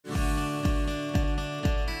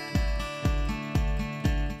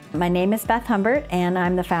My name is Beth Humbert, and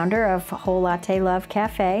I'm the founder of Whole Latte Love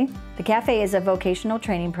Cafe. The cafe is a vocational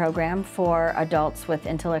training program for adults with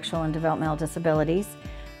intellectual and developmental disabilities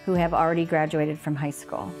who have already graduated from high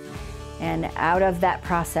school. And out of that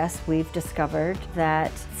process, we've discovered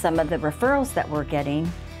that some of the referrals that we're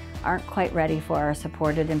getting aren't quite ready for our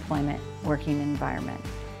supported employment working environment.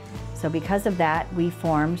 So because of that, we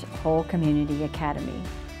formed Whole CommUNITY Academy,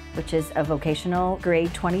 which is a vocational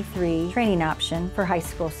grade 23 training option for high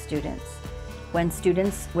school students. When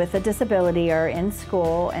students with a disability are in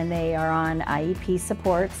school and they are on IEP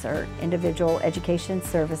supports or individual education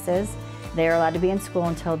services, they are allowed to be in school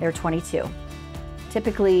until they're 22.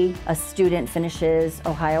 Typically, a student finishes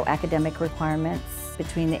Ohio academic requirements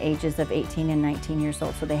between the ages of 18 and 19 years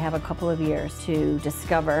old, so they have a couple of years to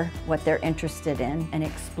discover what they're interested in and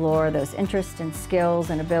explore those interests and skills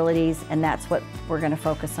and abilities, and that's what we're going to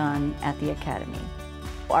focus on at the Academy.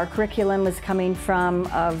 Our curriculum is coming from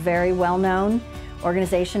a very well-known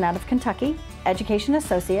organization out of Kentucky, Education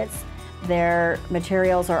Associates. Their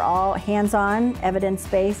materials are all hands-on,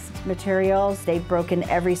 evidence-based materials. They've broken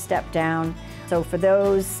every step down. So for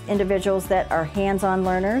those individuals that are hands-on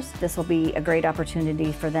learners, this will be a great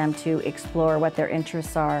opportunity for them to explore what their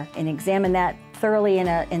interests are and examine that thoroughly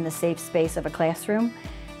in the safe space of a classroom.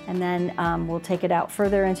 And then we'll take it out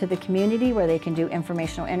further into the community where they can do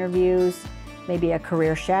informational interviews, maybe a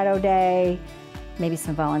career shadow day, maybe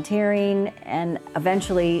some volunteering, and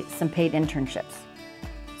eventually some paid internships.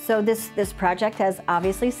 So this project has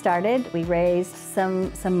obviously started. We raised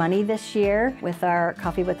some money this year with our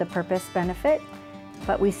Coffee with a Purpose benefit,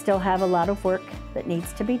 but we still have a lot of work that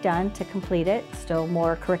needs to be done to complete it. Still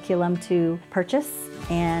more curriculum to purchase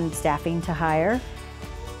and staffing to hire.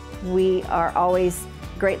 We are always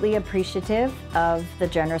greatly appreciative of the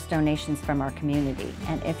generous donations from our community.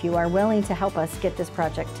 And if you are willing to help us get this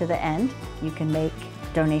project to the end, you can make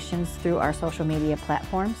donations through our social media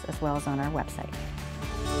platforms as well as on our website.